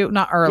for you.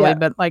 Not early,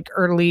 but like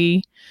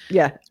early.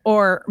 Yeah.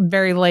 Or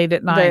very late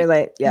at night. Very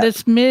late. Yeah.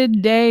 This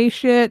midday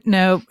shit.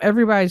 No,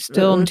 everybody's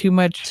still in too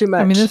much. Too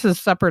much. I mean, this is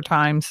supper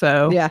time.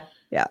 So yeah.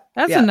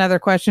 That's another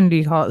question. Do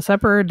you call it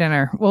supper or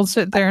dinner? We'll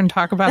sit there and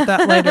talk about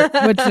that later,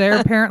 which there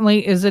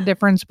apparently is a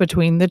difference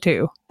between the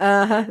two.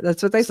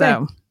 That's what they say.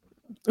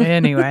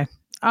 Anyway.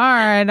 All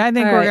right. I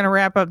think we're going to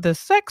wrap up this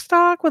sex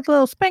talk with a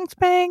little spank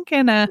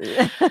and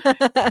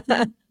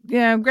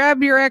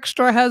grab your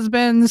extra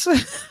husbands.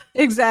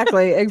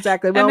 Exactly.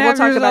 Well, we'll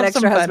talk about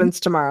extra husbands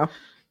tomorrow.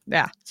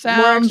 Yeah.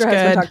 More extra good.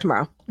 husband talk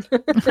tomorrow.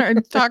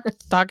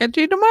 Talk at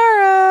you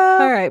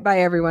tomorrow. All right. Bye,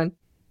 everyone.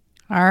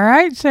 All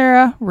right,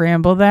 Sarah.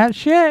 Ramble that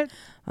shit.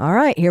 All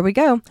right, here we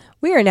go.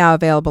 We are now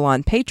available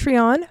on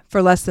Patreon.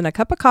 For less than a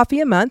cup of coffee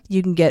a month,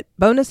 you can get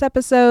bonus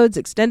episodes,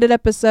 extended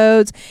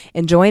episodes,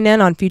 and join in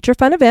on future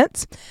fun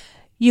events.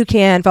 You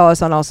can follow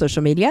us on all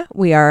social media.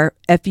 We are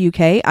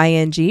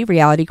FUKING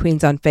Reality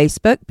Queens on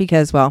Facebook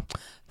because, well,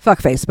 fuck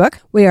Facebook.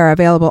 We are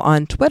available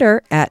on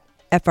Twitter at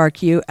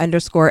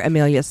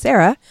FRQ_Amelia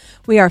Sarah.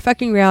 We are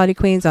Fucking Reality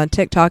Queens on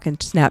TikTok and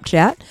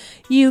Snapchat.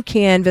 You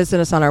can visit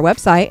us on our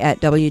website at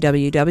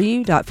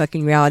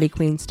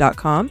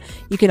www.fuckingrealityqueens.com.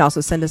 You can also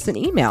send us an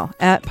email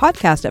at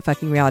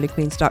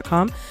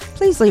podcast@fuckingrealityqueens.com.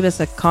 Please leave us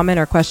a comment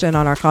or question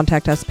on our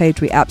Contact Us page.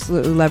 We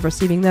absolutely love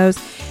receiving those.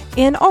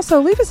 And also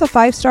leave us a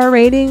 5-star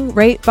rating,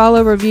 rate,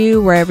 follow,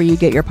 review, wherever you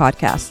get your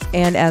podcasts.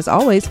 And as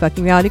always,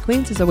 Fucking Reality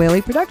Queens is a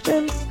Whaley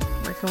production.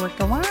 Wicka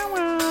wicka wow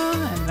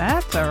wow. And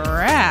that's a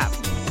wrap.